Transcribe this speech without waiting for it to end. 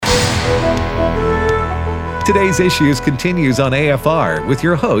Today's Issues continues on AFR with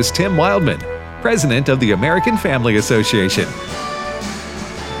your host, Tim Wildman, President of the American Family Association.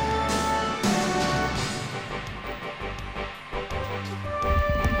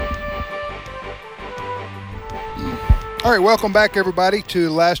 All right, welcome back, everybody, to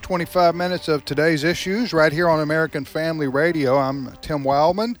the last 25 minutes of Today's Issues right here on American Family Radio. I'm Tim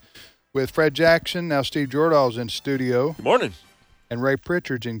Wildman with Fred Jackson. Now Steve Jordahl's in studio. Good morning. And Ray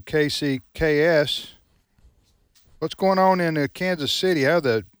Pritchard's in KCKS. What's going on in Kansas City? How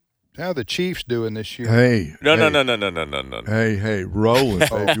the Chiefs doing this year? Hey. No. Hey, rolling,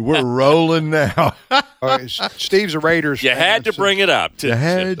 baby. We're rolling now. All right, Steve's a Raiders You fan. had to bring it up. You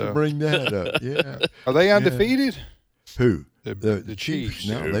had to bring that up, yeah. Are they undefeated? Who? The Chiefs.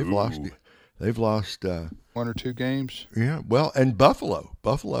 No, they've lost. They've lost one or two games. Yeah, well, and Buffalo,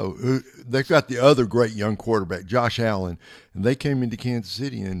 they've got the other great young quarterback, Josh Allen, and they came into Kansas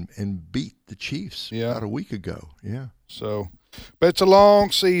City and beat the Chiefs about a week ago. Yeah. So, but it's a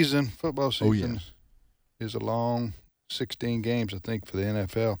long season. Football season is a long 16 games, I think, for the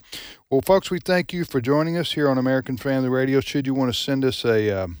NFL. Well, folks, we thank you for joining us here on American Family Radio. Should you want to send us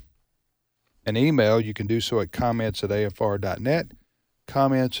an email, you can do so at comments@afr.net,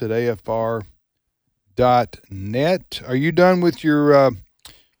 comments@afr.net. Are you done with your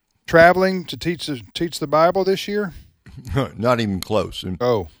traveling to teach the Bible this year? Not even close. And,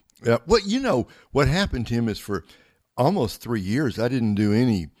 well, you know, what happened, Tim, is for almost 3 years, I didn't do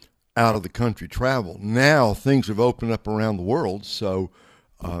any out-of-the-country travel. Now things have opened up around the world, so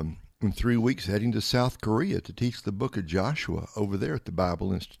in 3 weeks, heading to South Korea to teach the book of Joshua over there at the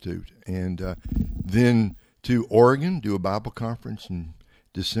Bible Institute. And then to Oregon, do a Bible conference in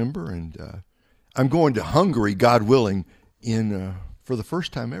December. And I'm going to Hungary, God willing, for the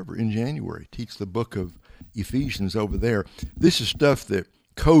first time ever in January, teach the book of Ephesians over there. This is stuff that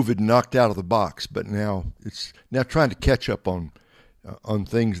COVID knocked out of the box, but now it's trying to catch up on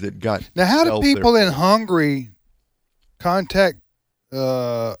things that got. Now, how do people in Hungary contact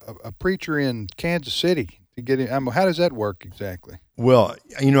a preacher in Kansas City to get in? How does that work exactly? Well,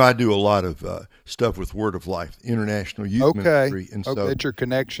 you know, I do a lot of stuff with Word of Life, International Youth Ministry, and so that's your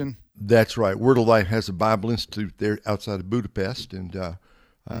connection. That's right. Word of Life has a Bible Institute there outside of Budapest, and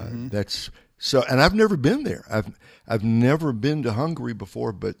that's so. And I've never been there. I've never been to Hungary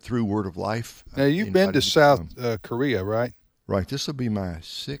before, but through Word of Life. Now you've been to South Korea, right? Right. This will be my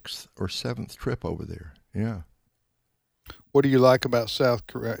 6th or 7th trip over there. Yeah. What do you like about South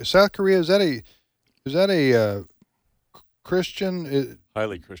Korea? South Korea, is that a Christian?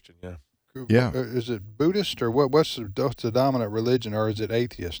 Highly Christian, yeah. Yeah. Is it Buddhist or what's the dominant religion, or is it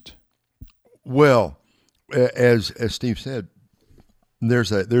atheist? Well, as Steve said,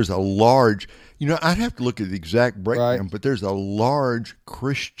 there's a large, you know, I'd have to look at the exact breakdown, but there's a large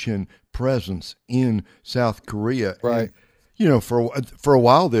Christian presence in South Korea. Right. And, you know, for a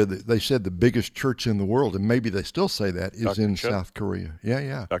while there, they said the biggest church in the world, and maybe they still say that, is in South Korea.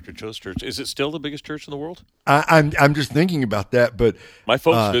 Yeah. Dr. Cho's church. Is it still the biggest church in the world? I'm just thinking about that, but my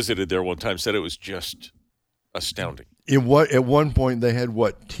folks visited there one time, said it was just astounding. At one point they had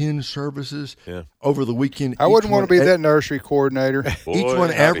 10 services over the weekend. I wouldn't want to be that nursery coordinator. Boy,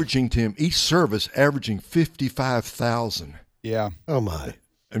 each service averaging 55,000. Yeah. Oh my.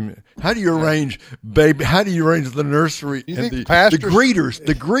 I mean, how do you arrange, baby? How do you arrange the nursery and the greeters?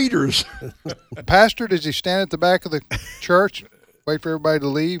 The greeters. Pastor, does he stand at the back of the church, wait for everybody to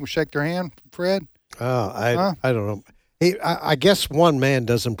leave, and shake their hand, Fred? I don't know. I guess one man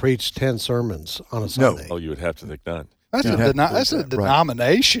doesn't preach 10 sermons on a Sunday. No. Oh, you would have to think not. That's a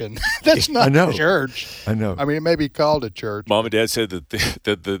denomination. That's not a church. I know. I mean, it may be called a church. Mom and Dad said that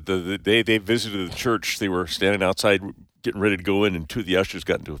the day they visited the church, they were standing outside getting ready to go in, and two of the ushers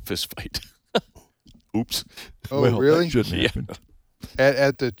got into a fist fight. Oops. Oh, really? That shouldn't happen.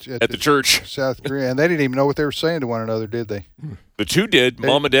 At the church, South Korea, and they didn't even know what they were saying to one another, did they? The two did.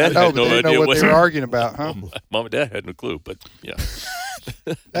 Mom and Dad had no idea know what they were arguing about, huh? Mom and Dad had no clue, but yeah.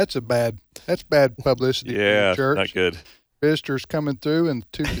 That's bad publicity. Yeah, for the church. Not good. Visitors coming through, and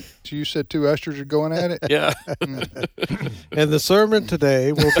you said two ushers are going at it? Yeah. And the sermon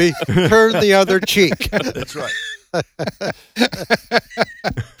today will be turn the other cheek. That's right.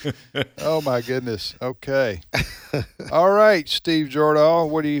 Oh my goodness. Okay. All right, Steve Jordahl,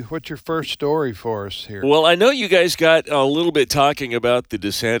 what's your first story for us here? Well, I know you guys got a little bit talking about the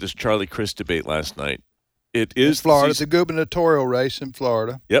DeSantis Charlie Crist debate last night. It is in Florida. It's a gubernatorial race in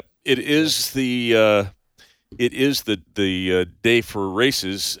Florida. Yep. It is the day for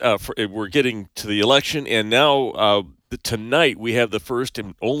races. We're getting to the election, and now tonight we have the first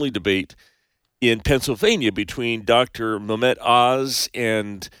and only debate in Pennsylvania between Dr. Mehmet Oz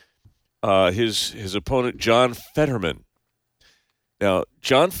and his opponent, John Fetterman. Now,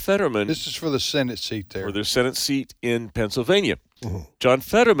 John Fetterman... This is for the Senate seat there. For the Senate seat in Pennsylvania. Mm-hmm. John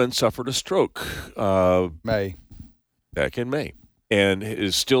Fetterman suffered a stroke back in May, and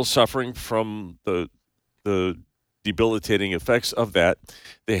is still suffering from the debilitating effects of that.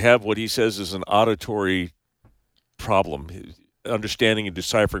 They have what he says is an auditory problem, understanding and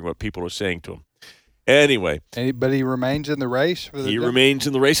deciphering what people are saying to him. Anyway. But he remains in the race? He remains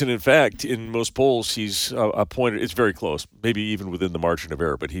in the race, and in fact, in most polls, he's appointed. It's very close, maybe even within the margin of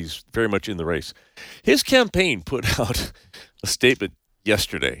error, but he's very much in the race. His campaign put out a statement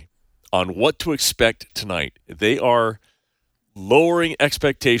yesterday on what to expect tonight. They are lowering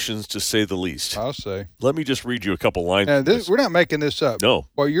expectations, to say the least. I'll say. Let me just read you a couple lines. Now, we're not making this up. No.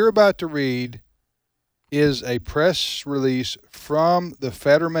 What you're about to read is a press release from the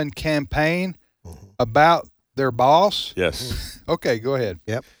Fetterman campaign about their boss? Yes. Okay, go ahead.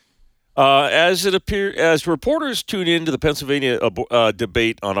 Yep. As reporters tune into the Pennsylvania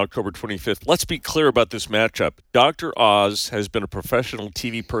debate on October 25th, let's be clear about this matchup. Dr. Oz has been a professional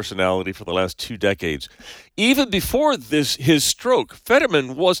TV personality for the last 2 decades. Even before his stroke,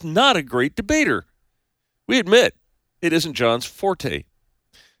 Fetterman was not a great debater. We admit it isn't John's forte.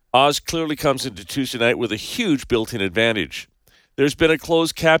 Oz clearly comes into Tuesday night with a huge built-in advantage. There's been a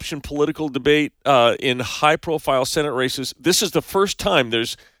closed caption political debate in high-profile Senate races. This is the first time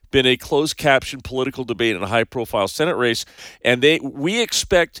there's been a closed caption political debate in a high-profile Senate race, and we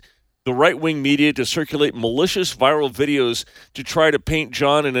expect the right-wing media to circulate malicious viral videos to try to paint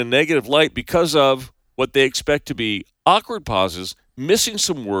John in a negative light because of what they expect to be awkward pauses, missing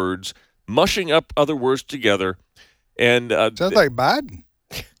some words, mushing up other words together. And sounds like Biden.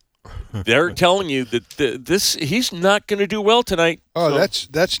 They're telling you that he's not going to do well tonight. Oh, so.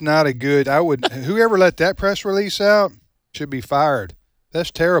 That's not a good. Whoever let that press release out should be fired.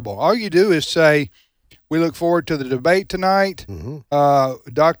 That's terrible. All you do is say, "We look forward to the debate tonight."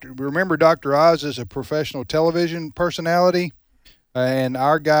 Mm-hmm. Remember, Dr. Oz is a professional television personality, and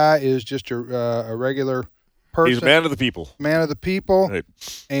our guy is just a regular person. He's a man of the people. Man of the people. Right.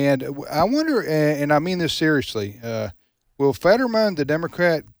 And I wonder, and I mean this seriously, will Fetterman, the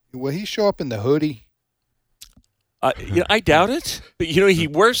Democrat, will he show up in the hoodie? I doubt it. But, he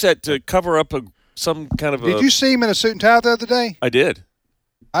wears that to cover up some kind of Did you see him in a suit and tie the other day? I did.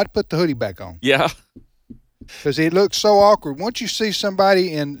 I'd put the hoodie back on. Yeah. Because he looks so awkward. Once you see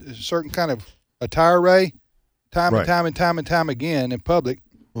somebody in a certain kind of attire, Ray, time and time again in public,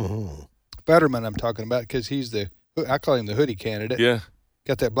 Fetterman I'm talking about, because I call him the hoodie candidate. Yeah.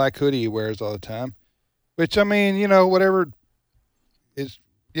 Got that black hoodie he wears all the time. Which, I mean, whatever is,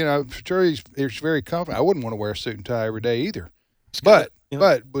 sure he's very comfortable. I wouldn't want to wear a suit and tie every day either. But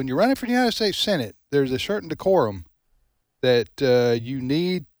when you're running for the United States Senate, there's a certain decorum that you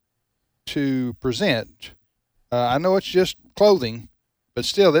need to present. I know it's just clothing, but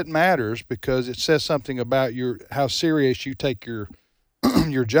still it matters because it says something about how serious you take your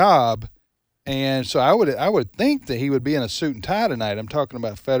your job. And so I would think that he would be in a suit and tie tonight. I'm talking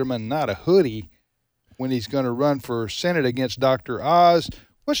about Fetterman, not a hoodie, when he's going to run for Senate against Dr. Oz.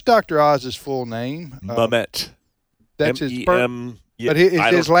 What's Dr. Oz's full name? Mamet. That's his but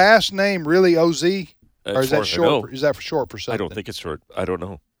his last name really OZ? Or is that short? Is that for short for something? I don't think it's short. I don't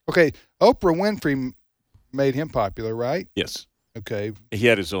know. Okay. Oprah Winfrey made him popular, right? Yes. Okay. He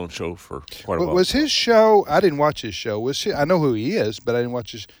had his own show for quite a while. Was his show, I didn't watch his show. I know who he is, but I didn't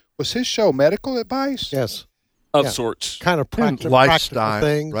watch was his show medical advice? Yes. Of sorts. Kind of lifestyle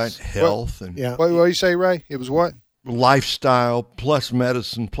things. Right? Health. What do you say, Ray? It was what? Lifestyle plus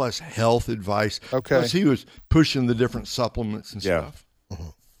medicine plus health advice. Okay. Plus he was pushing the different supplements and stuff.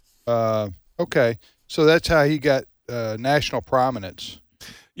 Okay. So that's how he got national prominence.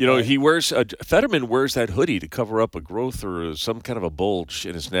 He wears Fetterman wears that hoodie to cover up a growth or some kind of a bulge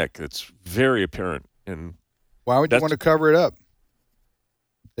in his neck that's very apparent. And why would you want to cover it up?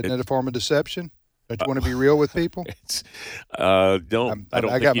 Isn't it a form of deception? Don't you want to be real with people? I don't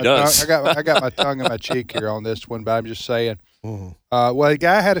think he does. I got my tongue in my cheek here on this one, but I'm just saying. Well, the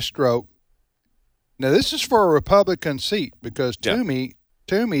guy had a stroke. Now, this is for a Republican seat because Toomey,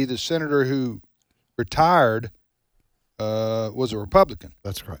 the senator who retired, was a Republican.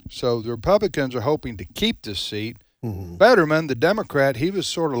 That's right. So the Republicans are hoping to keep this seat. Fetterman, the Democrat, he was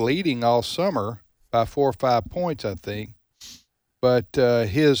sort of leading all summer by 4 or 5 points, I think. But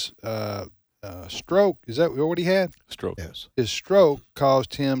his stroke, is that what he had? Stroke. Yes. His stroke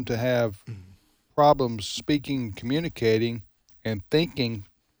caused him to have problems speaking, communicating, and thinking.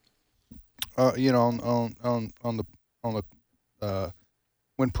 On the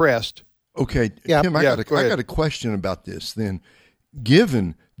when pressed. Okay, Tim, I got a question about this then.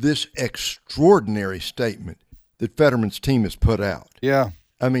 Given this extraordinary statement that Fetterman's team has put out. Yeah.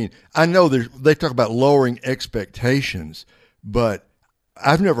 I mean, I know they talk about lowering expectations, but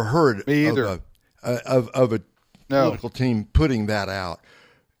I've never heard of a political team putting that out.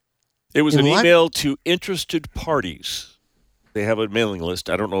 It was an email to interested parties. They have a mailing list.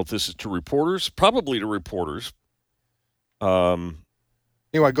 I don't know if this is to reporters, probably to reporters.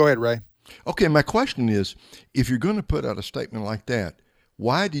 Anyway, go ahead, Ray. Okay, my question is, if you're going to put out a statement like that,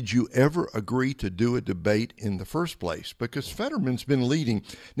 why did you ever agree to do a debate in the first place? Because Fetterman's been leading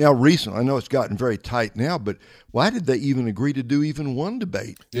now recently. I know it's gotten very tight now, but why did they even agree to do even one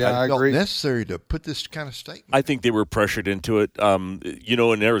debate? Yeah, I felt agree. Necessary to put this kind of statement. I think they were pressured into it.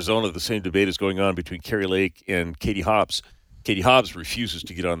 In Arizona, the same debate is going on between Kari Lake and Katie Hobbs. Katie Hobbs refuses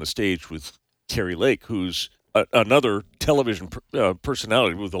to get on the stage with Kari Lake, who's another television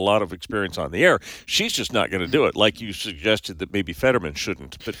personality with a lot of experience on the air. She's just not going to do it, like you suggested that maybe Fetterman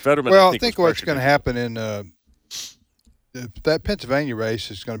shouldn't. But Fetterman, I think what's going to happen in that Pennsylvania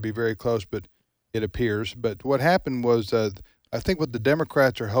race is going to be very close, but it appears. But what happened was, I think what the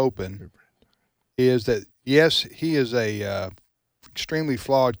Democrats are hoping is that, yes, he is a extremely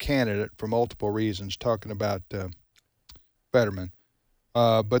flawed candidate for multiple reasons, talking about Fetterman.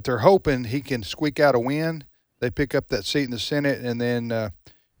 But they're hoping he can squeak out a win. They pick up that seat in the Senate, and then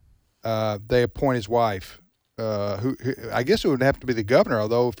they appoint his wife, who I guess it would have to be the governor,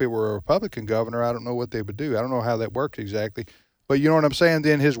 although if it were a Republican governor, I don't know what they would do. I don't know how that works exactly. But you know what I'm saying?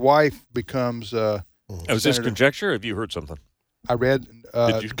 Then his wife becomes is this conjecture, or have you heard something? I read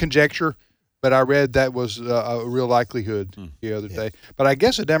conjecture, but I read that was a real likelihood the other day. But I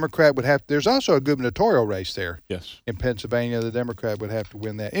guess a Democrat would have – there's also a gubernatorial race there. Yes. In Pennsylvania, the Democrat would have to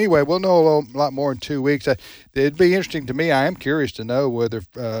win that. Anyway, we'll know a lot more in 2 weeks. It'd be interesting to me. I am curious to know whether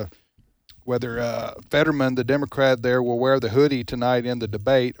Fetterman, the Democrat there, will wear the hoodie tonight in the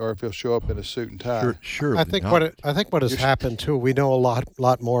debate, or if he'll show up in a suit and tie. Sure. I think what has happened too. We know a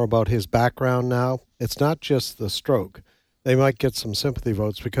lot more about his background now. It's not just the stroke. They might get some sympathy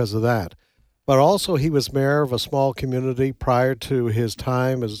votes because of that. But also, he was mayor of a small community prior to his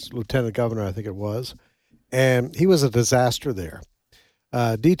time as lieutenant governor, I think it was, and he was a disaster there.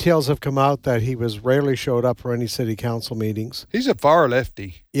 Details have come out that he rarely showed up for any city council meetings. He's a far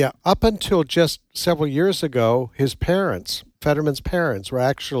lefty. Yeah, up until just several years ago, his parents, Fetterman's parents, were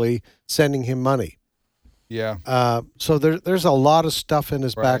actually sending him money. Yeah. So there's a lot of stuff in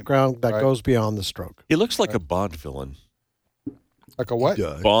his background that goes beyond the stroke. He looks like a Bond villain. Like a what?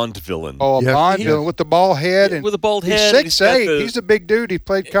 Bond villain. Oh, a Bond villain with the bald head. With a bald head. He's 6'8". He's a big dude. He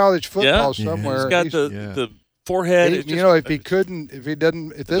played college football somewhere. He's got the forehead. If this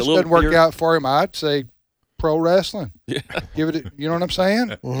doesn't work out for him, I'd say pro wrestling. Yeah. Give it. You know what I'm saying?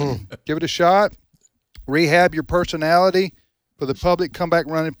 Mm-hmm. Give it a shot. Rehab your personality for the public. Come back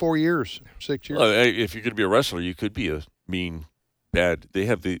running 4 years, 6 years. Well, if you're going to be a wrestler, you could be a mean, bad. They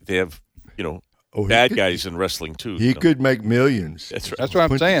have bad guys in wrestling too. He could make millions. That's right. That's what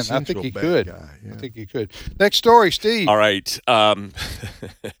I'm saying. I think he could. I think he could. Next story, Steve. All right.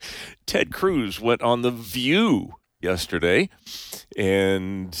 Ted Cruz went on The View yesterday,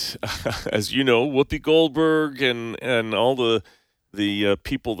 and as you know, Whoopi Goldberg and all the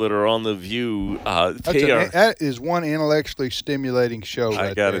people that are on The View, that is one intellectually stimulating show.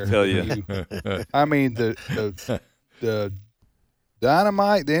 I got to tell you. I mean the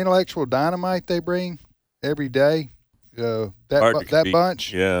dynamite, the intellectual dynamite they bring every day. That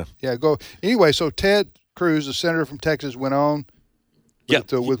bunch. Yeah. Go anyway. So Ted Cruz, the senator from Texas, went on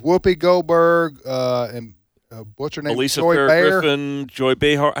with Whoopi Goldberg and what's her name? Elisa Joy Griffin, Joy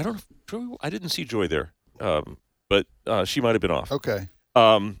Behar. I didn't see Joy there, but she might have been off. Okay.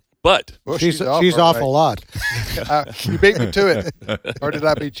 But she's off a lot. You beat me to it, or did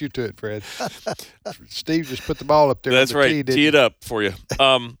I beat you to it, Fred? Steve just put the ball up there. That's right. Tee it up for you.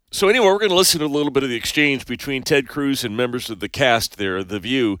 So anyway, we're going to listen to a little bit of the exchange between Ted Cruz and members of the cast there, The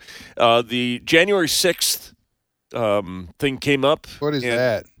View. The January 6th thing came up. What is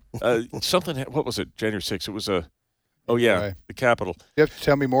that? Something. What was it? January 6th. It was the Capitol. You have to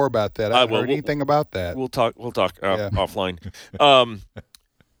tell me more about that. I haven't heard anything about that. We'll talk offline.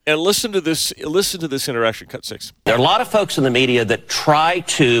 And listen to this interaction, cut 6. There are a lot of folks in the media that try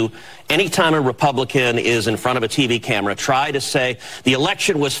to anytime a Republican is in front of a TV camera, try to say the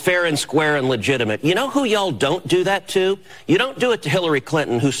election was fair and square and legitimate. You know who y'all don't do that to? You don't do it to Hillary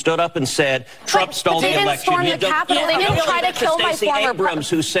Clinton, who stood up and said Trump stole the election. They didn't storm the Capitol. They didn't try to kill my former Abrams,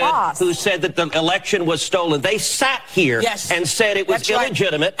 who said that the election was stolen. They sat here and said it was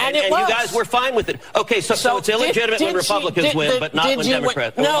illegitimate, and you guys were fine with it. Okay, so it's illegitimate when Republicans win, but not when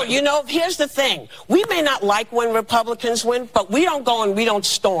Democrats win. No, you know, here's the thing. We may not like when Republicans win, but we don't go and we don't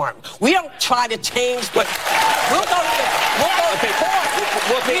storm. We don't try to change, but we'll go to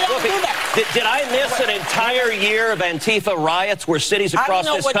Did I miss an entire year of Antifa riots where cities across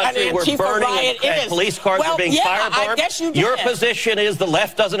this country were burning and police cars were being firebombed? I guess you did. Your position is the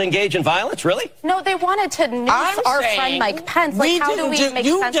left doesn't engage in violence, really? No, they wanted to nuke our friend Mike Pence. Like, how do we make sense of that?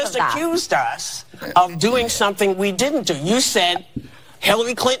 You just accused us of doing something we didn't do. You said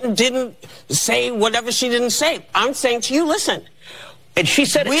Hillary Clinton didn't say whatever she didn't say. I'm saying to you, listen. And she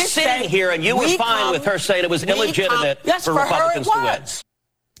said it's sitting here, and you were fine with her saying it was illegitimate for Republicans to win.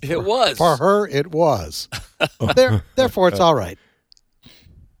 It was. For her, it was. Therefore, it's all right.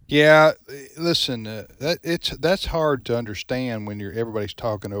 Yeah, listen, that's hard to understand when everybody's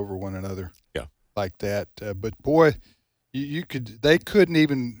talking over one another. Yeah, like that. But boy, they couldn't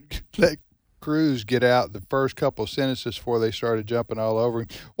even let Cruz get out the first couple of sentences before they started jumping all over him.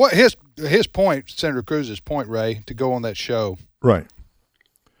 What his point, Senator Cruz's point, Ray, to go on that show, right,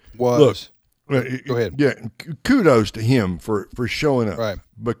 was. Look, go ahead. Yeah, kudos to him for showing up. Right.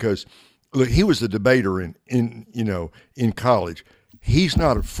 Because look, he was a debater in college. He's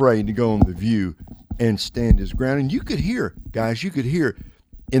not afraid to go on The View and stand his ground. And you could hear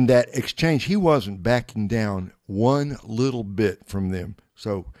in that exchange, he wasn't backing down one little bit from them.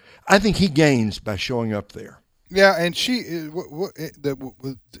 So I think he gains by showing up there. Yeah, and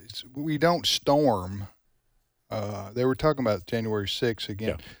we don't storm. They were talking about January 6th again.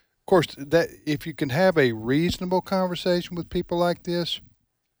 Yeah. Of course, that if you can have a reasonable conversation with people like this,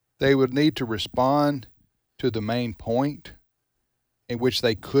 they would need to respond to the main point, in which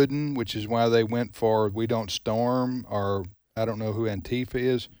they couldn't, which is why they went for we don't storm, or I don't know who Antifa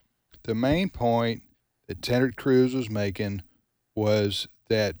is. The main point that Senator Cruz was making was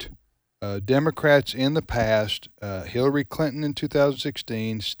that Democrats in the past, Hillary Clinton in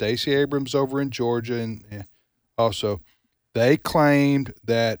 2016, Stacey Abrams over in Georgia, and also, they claimed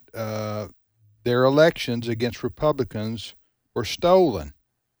that their elections against Republicans were stolen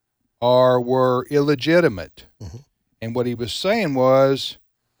or were illegitimate. Mm-hmm. And what he was saying was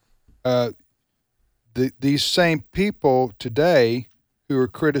these same people today who are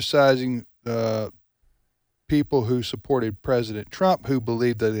criticizing people who supported President Trump, who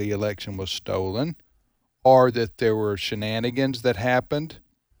believed that the election was stolen, or that there were shenanigans that happened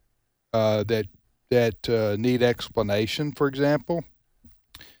that need explanation, for example,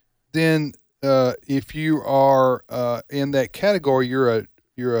 then if you are in that category, you're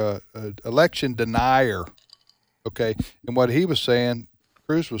a election denier, okay? And what he was saying,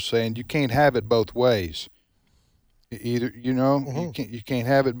 Cruz was saying, you can't have it both ways. Either mm-hmm. you can't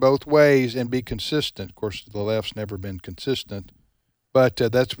have it both ways and be consistent. Of course, the left's never been consistent, but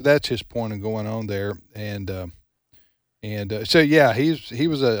that's his point of going on there, and so yeah, he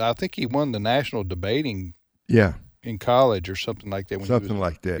was I think he won the national debating in college or something like that.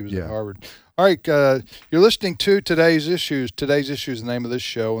 He was at Harvard. All right, you're listening to Today's Issues. Today's Issues is the name of this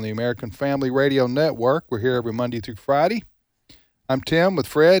show on the American Family Radio Network. We're here every Monday through Friday. I'm Tim with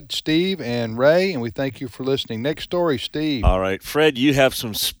Fred, Steve, and Ray, and we thank you for listening. Next story, Steve. All right, Fred, you have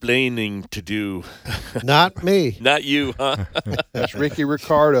some splaining to do. Not me. Not you, huh? That's Ricky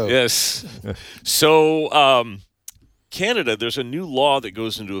Ricardo. Yes. So, Canada, there's a new law that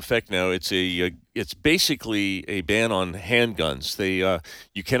goes into effect now. It's basically a ban on handguns.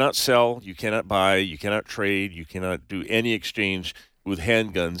 You cannot sell, you cannot buy, you cannot trade, you cannot do any exchange with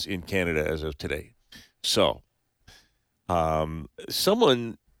handguns in Canada as of today. So,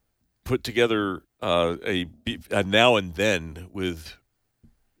 someone put together a now and then with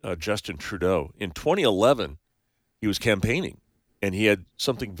Justin Trudeau. In 2011, he was campaigning, and he had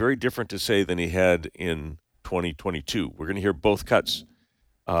something very different to say than he had in 2022. We're going to hear both cuts,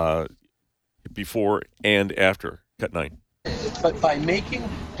 before and after cut 9. But by making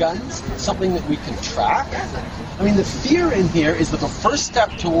guns something that we can track, I mean, the fear in here is that the first step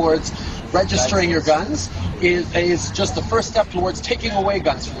towards registering your guns is just the first step towards taking away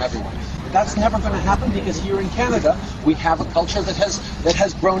guns from everyone. That's never going to happen because here in Canada we have a culture that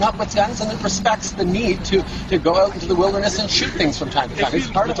has grown up with guns and that respects the need to go out into the wilderness and shoot things from time to time. It's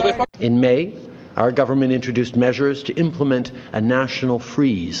part of the way. In May, our government introduced measures to implement a national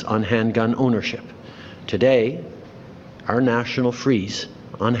freeze on handgun ownership. Today, our national freeze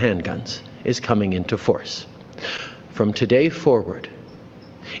on handguns is coming into force. From today forward,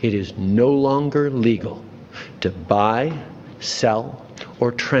 it is no longer legal to buy, sell,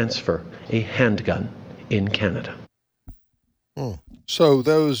 or transfer a handgun in Canada. So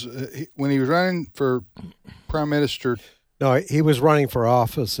those, when he was running for Prime Minister... No, he was running for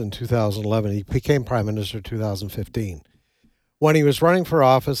office in 2011. He became Prime Minister in 2015. When he was running for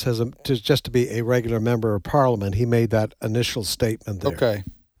office just to be a regular member of Parliament, he made that initial statement there. Okay.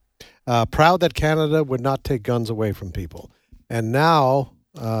 Proud that Canada would not take guns away from people. And now...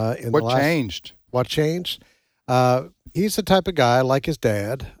 What changed? What changed? He's the type of guy, like his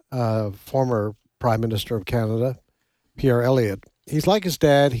dad, former Prime Minister of Canada, Pierre Elliott. He's like his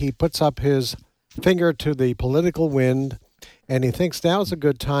dad. He puts up his finger to the political wind, and he thinks now's a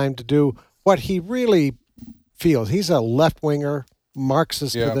good time to do what he really feels. He's a left-winger,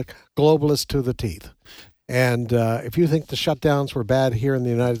 Marxist, globalist to the teeth. And if you think the shutdowns were bad here in the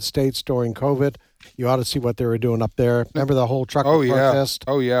United States during COVID, you ought to see what they were doing up there. Remember the whole trucker protest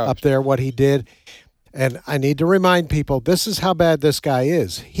up there, what he did? And I need to remind people, this is how bad this guy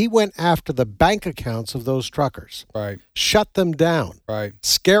is. He went after the bank accounts of those truckers. Right. Shut them down. Right.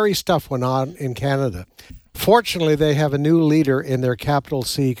 Scary stuff went on in Canada. Fortunately, they have a new leader in their capital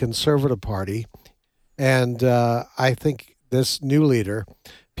C Conservative Party. And I think this new leader,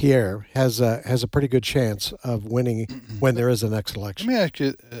 Pierre, has a pretty good chance of winning when there is a next election. Let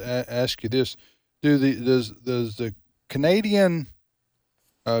me ask you this. Does the Canadian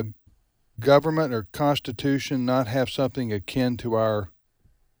government or constitution not have something akin to our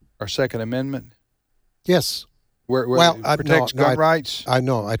Second Amendment? Yes. Where it protects gun rights? I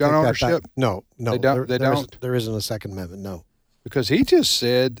know. I gun take ownership? that back. No. They don't? There isn't a Second Amendment, no. Because he just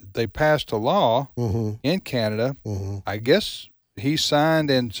said they passed a law in Canada. I guess he signed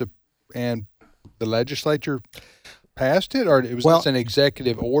and the legislature passed it, or it was just an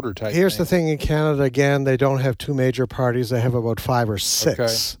executive order type Here's thing? the thing in Canada, again, they don't have two major parties. They have about 5 or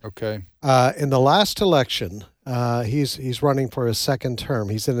 6. Okay. In the last election, he's running for his second term.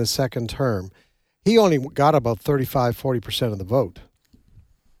 He's in his second term. He only got about 35-40% of the vote.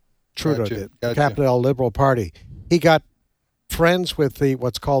 Trudeau did. The Capital Liberal Party. He got friends with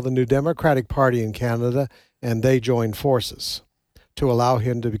what's called the New Democratic Party in Canada, and they joined forces to allow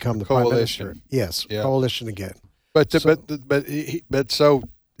him to become the Prime Minister. Yes, coalition again. But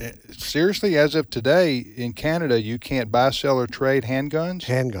seriously, as of today in Canada, you can't buy, sell, or trade handguns?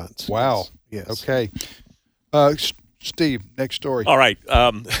 Handguns. Wow. Yes. Okay. Steve, next story. All right.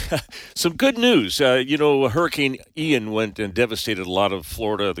 Some good news. Hurricane Ian went and devastated a lot of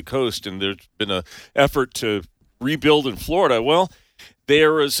Florida, the coast, and there's been an effort to rebuild in Florida. Well,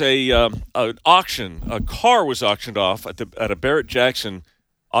 there is an auction. A car was auctioned off at a Barrett-Jackson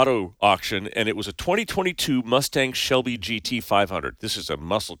auto auction, and it was a 2022 Mustang Shelby GT 500. This is a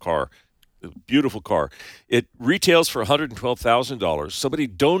muscle car, a beautiful car. It retails for $112,000. Somebody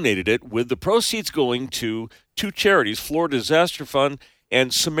donated it, with the proceeds going to two charities, Florida Disaster Fund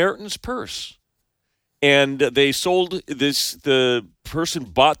and Samaritan's Purse. And they sold this. The person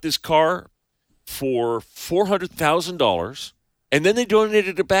bought this car for $400,000, and then they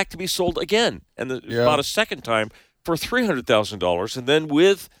donated it back to be sold again, and bought a second time for $300,000, and then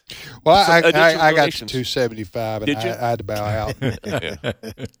with I got donations. $275, and I had to bow out.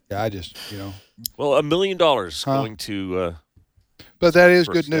 I just Well, $1 million going to. But that is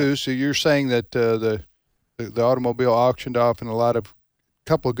good news. So you're saying that the automobile auctioned off, and a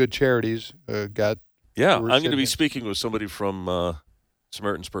couple of good charities got. Yeah, I'm going to be speaking with somebody from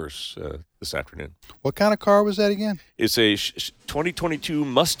Samaritan's Purse this afternoon. What kind of car was that again? It's a 2022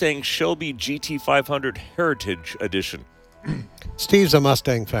 Mustang Shelby GT 500 Heritage Edition. Steve's a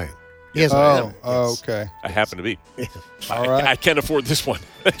Mustang fan. Yes, okay. I happen to be. All right. I can't afford this one,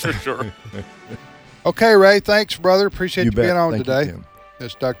 that's for sure. Okay, Ray, thanks, brother. Appreciate you being on thank today. You,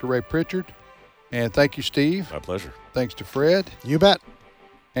 That's Dr. Ray Pritchard. And thank you, Steve. My pleasure. Thanks to Fred. You bet.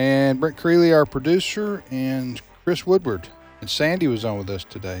 And Brent Creeley, our producer, and Chris Woodward. And Sandy was on with us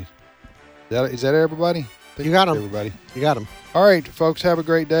today. Is that everybody? You got them. Everybody. You got them. All right, folks, have a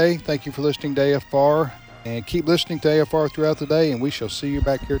great day. Thank you for listening to AFR. And keep listening to AFR throughout the day, and we shall see you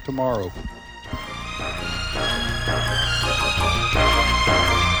back here tomorrow.